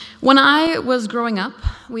When I was growing up,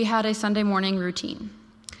 we had a Sunday morning routine.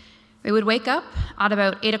 We would wake up at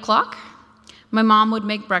about 8 o'clock. My mom would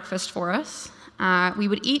make breakfast for us. We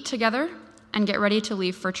would eat together and get ready to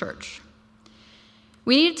leave for church.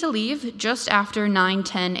 We needed to leave just after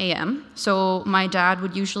 9:10 a.m., so my dad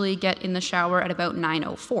would usually get in the shower at about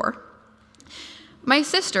 9:04. My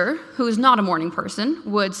sister, who is not a morning person,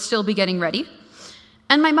 would still be getting ready,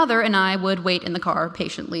 and my mother and I would wait in the car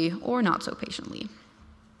patiently or not so patiently.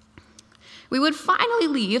 We would finally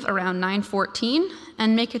leave around 9:14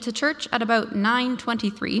 and make it to church at about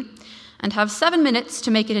 9:23 and have 7 minutes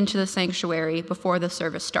to make it into the sanctuary before the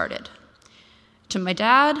service started. To my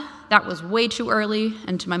dad, that was way too early,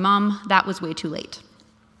 and to my mom, that was way too late.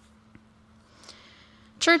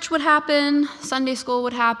 Church would happen, Sunday school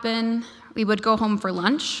would happen, we would go home for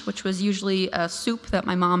lunch, which was usually a soup that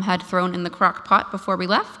my mom had thrown in the crock pot before we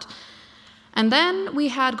left, and then we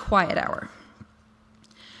had quiet hour.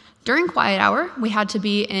 During quiet hour, we had to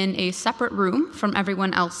be in a separate room from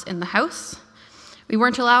everyone else in the house. We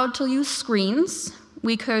weren't allowed to use screens.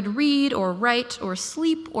 We could read or write or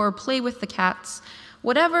sleep or play with the cats,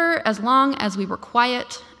 whatever, as long as we were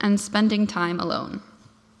quiet and spending time alone.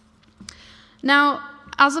 Now,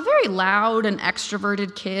 as a very loud and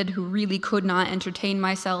extroverted kid who really could not entertain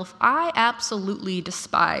myself, I absolutely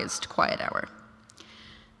despised quiet hour.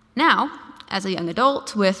 Now, as a young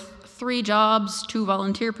adult with 3 jobs, 2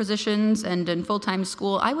 volunteer positions, and in full-time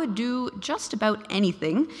school, I would do just about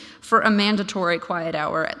anything for a mandatory quiet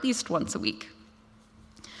hour at least once a week.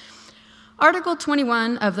 Article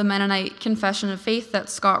 21 of the Mennonite Confession of Faith that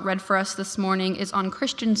Scott read for us this morning is on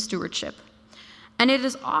Christian stewardship, and it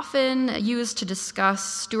is often used to discuss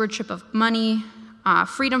stewardship of money,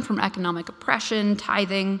 freedom from economic oppression,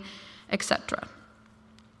 tithing, etc.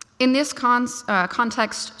 In this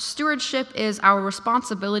context, stewardship is our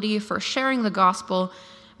responsibility for sharing the gospel,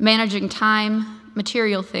 managing time,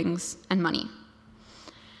 material things, and money.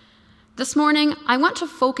 This morning, I want to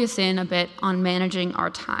focus in a bit on managing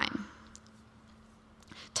our time.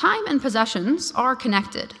 Time and possessions are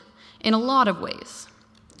connected in a lot of ways.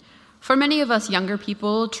 For many of us younger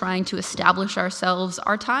people trying to establish ourselves,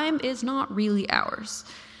 our time is not really ours.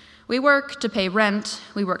 We work to pay rent,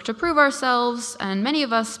 we work to prove ourselves, and many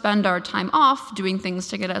of us spend our time off doing things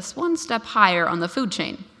to get us one step higher on the food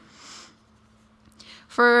chain.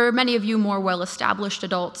 For many of you more well-established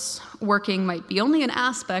adults, working might be only an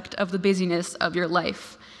aspect of the busyness of your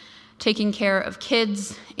life. Taking care of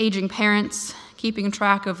kids, aging parents, keeping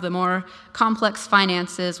track of the more complex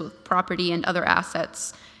finances with property and other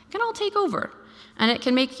assets can all take over, and it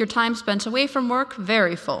can make your time spent away from work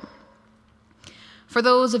very full. For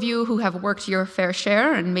those of you who have worked your fair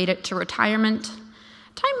share and made it to retirement,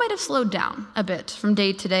 time might have slowed down a bit from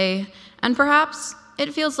day to day, and perhaps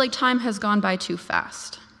it feels like time has gone by too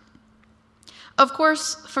fast. Of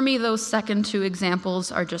course, for me, those second 2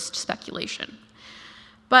 examples are just speculation.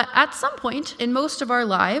 But at some point in most of our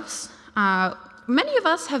lives, many of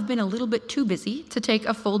us have been a little bit too busy to take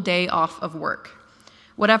a full day off of work,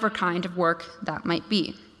 whatever kind of work that might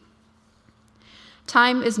be.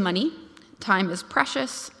 Time is money. Time is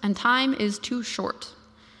precious, and time is too short.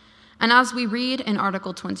 And as we read in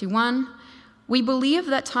Article 21, we believe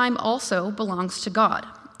that time also belongs to God,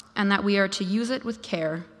 and that we are to use it with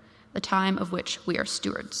care, the time of which we are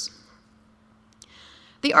stewards.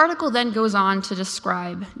 The article then goes on to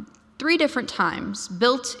describe 3 different times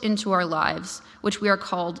built into our lives, which we are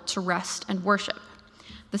called to rest and worship: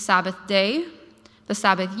 the Sabbath day, the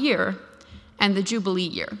Sabbath year, and the Jubilee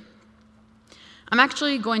year. I'm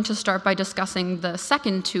actually going to start by discussing the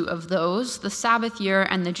second 2 of those, the Sabbath year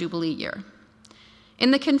and the Jubilee year.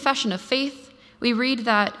 In the Confession of Faith, we read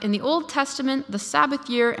that in the Old Testament, the Sabbath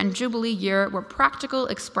year and Jubilee year were practical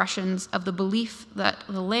expressions of the belief that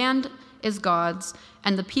the land is God's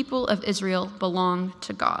and the people of Israel belong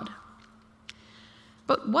to God.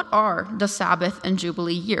 But what are the Sabbath and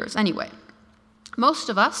Jubilee years anyway? Most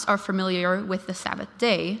of us are familiar with the Sabbath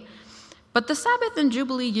day, but the Sabbath and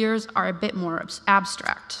Jubilee years are a bit more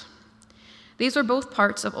abstract. These are both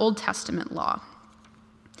parts of Old Testament law.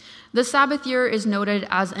 The Sabbath year is noted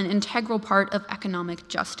as an integral part of economic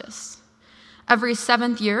justice. Every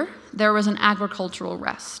 7th year, there was an agricultural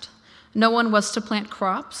rest. No one was to plant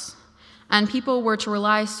crops, and people were to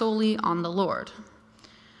rely solely on the Lord.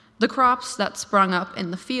 The crops that sprung up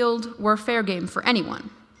in the field were fair game for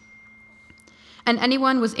anyone, and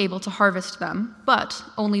anyone was able to harvest them, but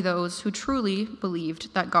only those who truly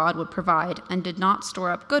believed that God would provide and did not store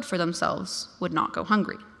up good for themselves would not go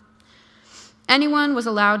hungry. Anyone was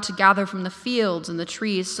allowed to gather from the fields and the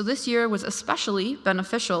trees, so this year was especially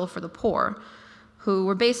beneficial for the poor, who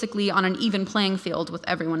were basically on an even playing field with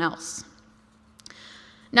everyone else.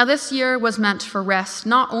 Now, this year was meant for rest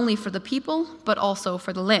not only for the people, but also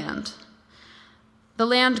for the land. The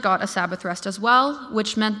land got a Sabbath rest as well,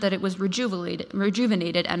 which meant that it was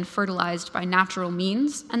rejuvenated and fertilized by natural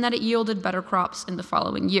means, and that it yielded better crops in the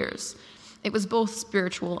following years. It was both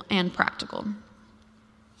spiritual and practical.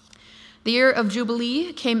 The year of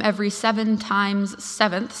Jubilee came every 7 times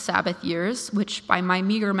 7th Sabbath years, which by my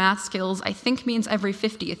meager math skills I think means every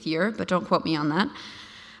 50th year, but don't quote me on that.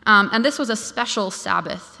 And this was a special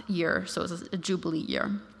Sabbath year, so it was a Jubilee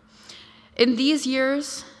year. In these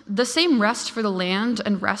years, the same rest for the land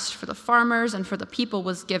and rest for the farmers and for the people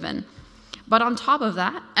was given. But on top of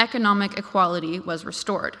that, economic equality was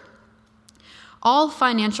restored. All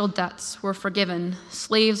financial debts were forgiven,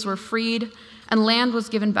 slaves were freed, and land was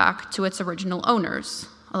given back to its original owners,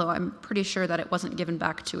 although I'm pretty sure that it wasn't given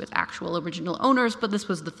back to its actual original owners, but this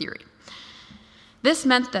was the theory. This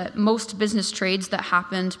meant that most business trades that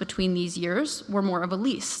happened between these years were more of a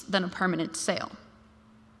lease than a permanent sale.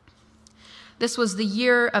 This was the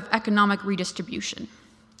year of economic redistribution.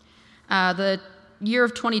 The year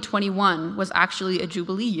of 2021 was actually a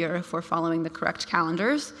Jubilee year if we're following the correct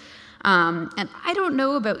calendars. And I don't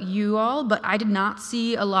know about you all, but I did not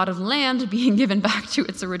see a lot of land being given back to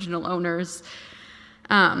its original owners.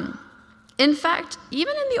 In fact,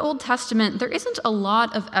 even in the Old Testament, there isn't a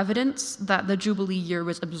lot of evidence that the Jubilee year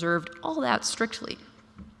was observed all that strictly.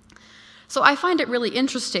 So I find it really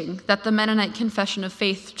interesting that the Mennonite Confession of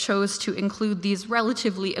Faith chose to include these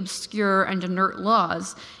relatively obscure and inert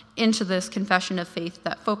laws into this confession of faith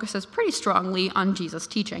that focuses pretty strongly on Jesus'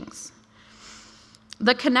 teachings.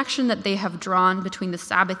 The connection that they have drawn between the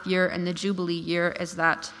Sabbath year and the Jubilee year is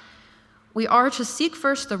that we are to seek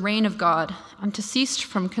first the reign of God and to cease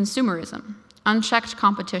from consumerism, unchecked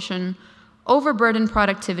competition, overburdened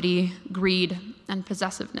productivity, greed, and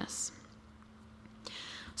possessiveness.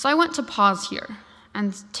 So I want to pause here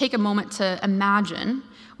and take a moment to imagine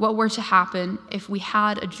what were to happen if we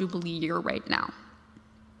had a Jubilee year right now.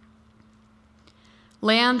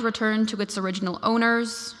 Land returned to its original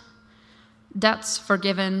owners, debts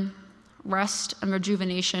forgiven, rest and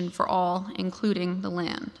rejuvenation for all, including the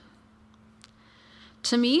land.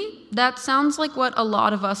 To me, that sounds like what a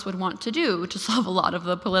lot of us would want to do to solve a lot of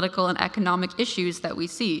the political and economic issues that we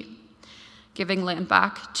see. Giving land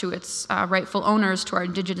back to its rightful owners, to our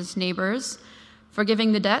indigenous neighbors,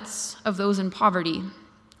 forgiving the debts of those in poverty,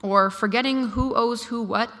 or forgetting who owes who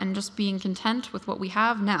what and just being content with what we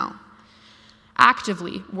have now.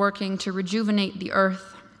 Actively working to rejuvenate the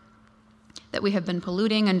earth that we have been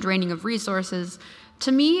polluting and draining of resources.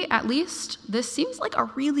 To me, at least, this seems like a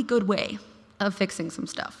really good way of fixing some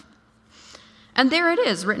stuff. And there it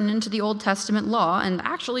is, written into the Old Testament law and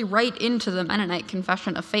actually right into the Mennonite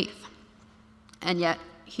Confession of Faith. And yet,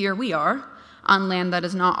 here we are, on land that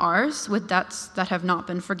is not ours, with debts that have not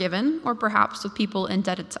been forgiven, or perhaps with people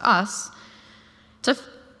indebted to us,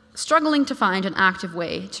 struggling to find an active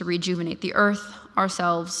way to rejuvenate the earth,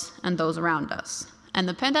 ourselves, and those around us. And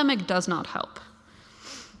the pandemic does not help.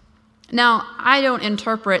 Now, I don't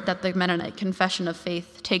interpret that the Mennonite Confession of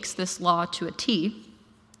Faith takes this law to a T,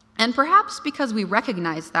 and perhaps because we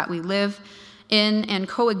recognize that we live in and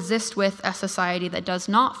coexist with a society that does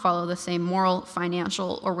not follow the same moral,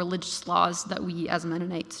 financial, or religious laws that we as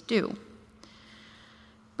Mennonites do.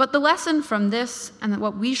 But the lesson from this, and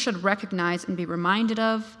what we should recognize and be reminded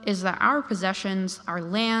of, is that our possessions, our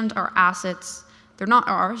land, our assets, they're not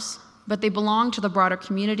ours, but they belong to the broader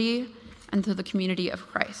community and to the community of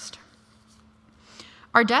Christ.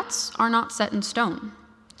 Our debts are not set in stone.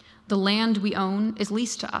 The land we own is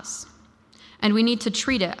leased to us, and we need to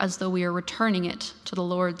treat it as though we are returning it to the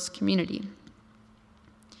Lord's community.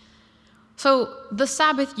 So the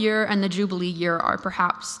Sabbath year and the Jubilee year are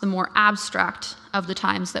perhaps the more abstract of the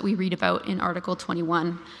times that we read about in Article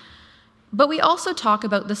 21. But we also talk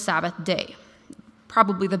about the Sabbath day,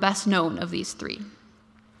 probably the best known of these three.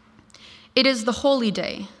 It is the holy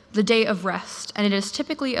day, the day of rest, and it is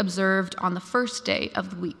typically observed on the first day of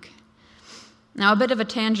the week. Now, a bit of a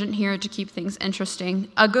tangent here to keep things interesting.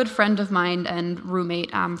 A good friend of mine and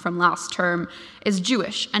roommate from last term is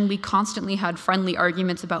Jewish, and we constantly had friendly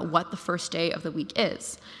arguments about what the first day of the week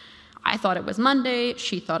is. I thought it was Monday,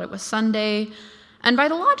 she thought it was Sunday, and by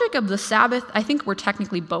the logic of the Sabbath, I think we're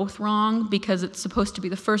technically both wrong because it's supposed to be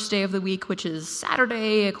the first day of the week, which is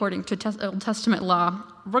Saturday according to Old Testament law.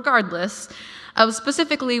 Regardless of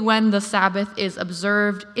specifically when the Sabbath is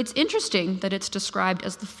observed, it's interesting that it's described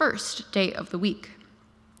as the first day of the week.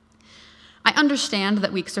 I understand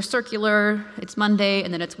that weeks are circular, it's Monday,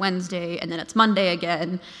 and then it's Wednesday, and then it's Monday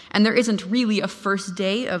again, and there isn't really a first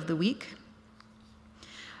day of the week.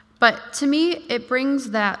 But to me, it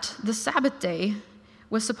brings that the Sabbath day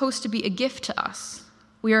was supposed to be a gift to us.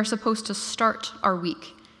 We are supposed to start our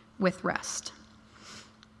week with rest.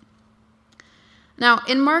 Now,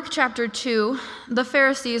 in Mark chapter 2, the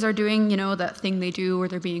Pharisees are doing, that thing they do where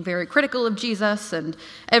they're being very critical of Jesus and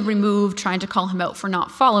every move trying to call him out for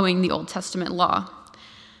not following the Old Testament law.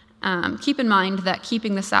 Keep in mind that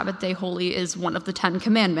keeping the Sabbath day holy is one of the 10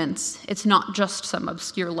 Commandments. It's not just some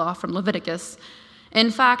obscure law from Leviticus. In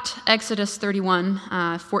fact, Exodus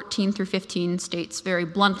 31, 14 through 15 states very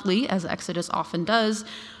bluntly, as Exodus often does,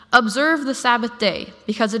 "Observe the Sabbath day,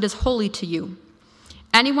 because it is holy to you.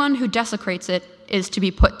 Anyone who desecrates it is to be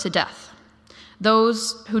put to death.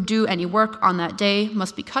 Those who do any work on that day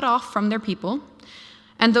must be cut off from their people.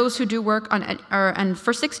 And those who do work and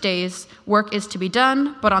for 6 days, work is to be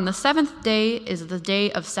done, but on the 7th day is the day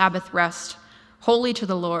of Sabbath rest, holy to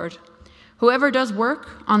the Lord. Whoever does work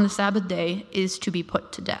on the Sabbath day is to be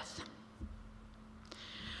put to death."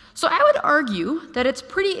 So I would argue that it's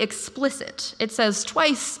pretty explicit. It says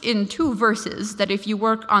twice in 2 verses that if you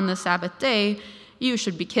work on the Sabbath day, you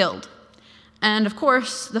should be killed. And of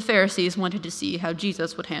course, the Pharisees wanted to see how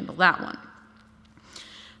Jesus would handle that one.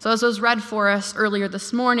 So as was read for us earlier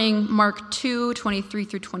this morning, Mark 2, 23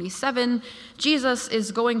 through 27, Jesus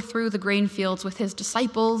is going through the grain fields with his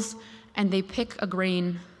disciples, and they pick a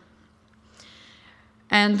grain.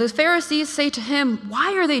 And the Pharisees say to him,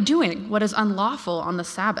 "Why are they doing what is unlawful on the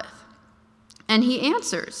Sabbath?" And he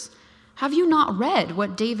answers, "Have you not read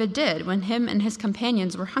what David did when him and his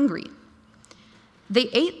companions were hungry? They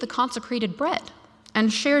ate the consecrated bread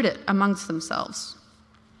and shared it amongst themselves.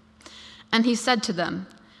 And he said to them,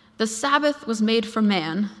 'The Sabbath was made for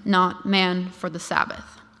man, not man for the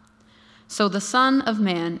Sabbath. So the Son of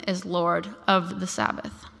Man is Lord of the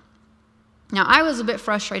Sabbath.'" Now, I was a bit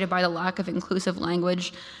frustrated by the lack of inclusive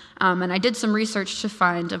language, and I did some research to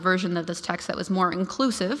find a version of this text that was more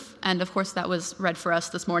inclusive, and of course that was read for us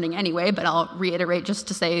this morning anyway, but I'll reiterate just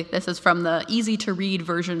to say this is from the easy-to-read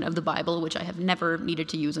version of the Bible, which I have never needed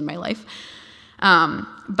to use in my life.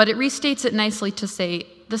 But it restates it nicely to say,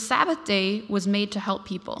 the Sabbath day was made to help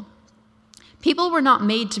people. People were not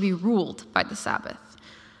made to be ruled by the Sabbath.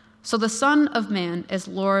 So the Son of Man is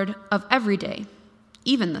Lord of every day,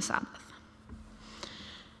 even the Sabbath.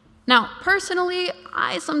 Now, personally,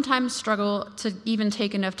 I sometimes struggle to even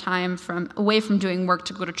take enough time away from doing work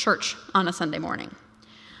to go to church on a Sunday morning,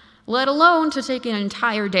 let alone to take an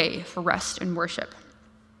entire day for rest and worship.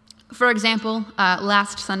 For example,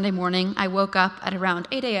 last Sunday morning, I woke up at around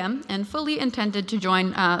 8 a.m. and fully intended to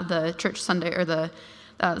join the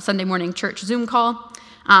Sunday morning church Zoom call,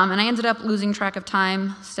 and I ended up losing track of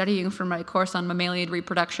time, studying for my course on mammalian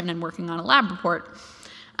reproduction and working on a lab report.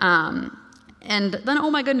 And then,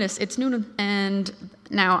 oh my goodness, it's noon, and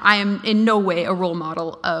now I am in no way a role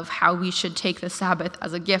model of how we should take the Sabbath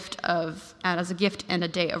as a gift and a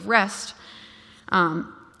day of rest.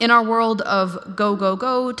 In our world of go, go,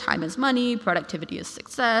 go, time is money, productivity is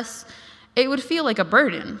success, it would feel like a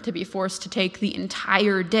burden to be forced to take the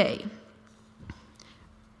entire day.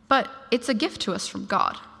 But it's a gift to us from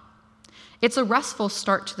God. It's a restful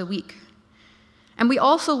start to the week. And we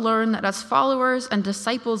also learn that as followers and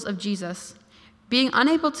disciples of Jesus, being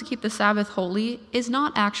unable to keep the Sabbath holy is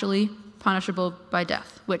not actually punishable by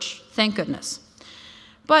death, which, thank goodness.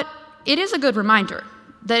 But it is a good reminder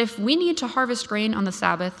that if we need to harvest grain on the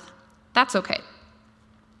Sabbath, that's okay.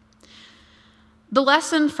 The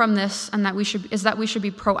lesson from this is that we should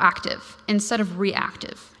be proactive instead of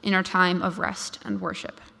reactive in our time of rest and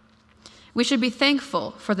worship. We should be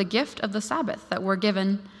thankful for the gift of the Sabbath that we're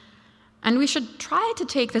given, and we should try to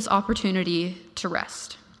take this opportunity to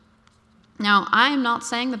rest. Now, I am not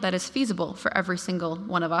saying that is feasible for every single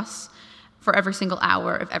one of us, for every single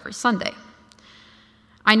hour of every Sunday.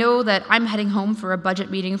 I know that I'm heading home for a budget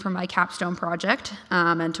meeting for my capstone project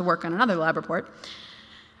and to work on another lab report.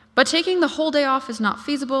 But taking the whole day off is not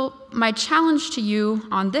feasible. My challenge to you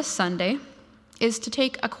on this Sunday is to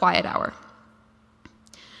take a quiet hour.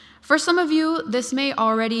 For some of you, this may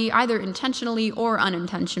already, either intentionally or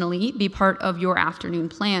unintentionally, be part of your afternoon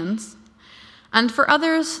plans. And for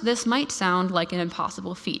others, this might sound like an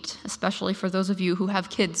impossible feat, especially for those of you who have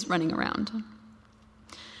kids running around.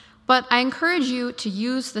 But I encourage you to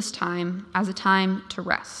use this time as a time to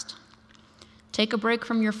rest. Take a break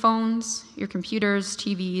from your phones, your computers,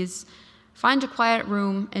 TVs. Find a quiet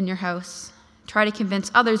room in your house. Try to convince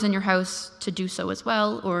others in your house to do so as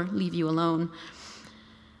well, or leave you alone.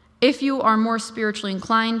 If you are more spiritually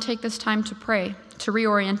inclined, take this time to pray, to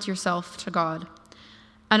reorient yourself to God.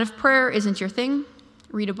 And if prayer isn't your thing,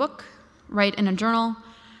 read a book, write in a journal,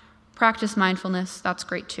 practice mindfulness, that's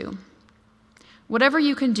great too. Whatever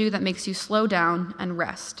you can do that makes you slow down and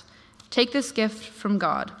rest. Take this gift from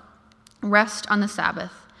God. Rest on the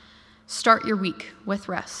Sabbath. Start your week with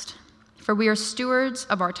rest. For we are stewards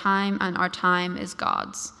of our time, and our time is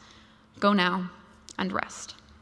God's. Go now and rest.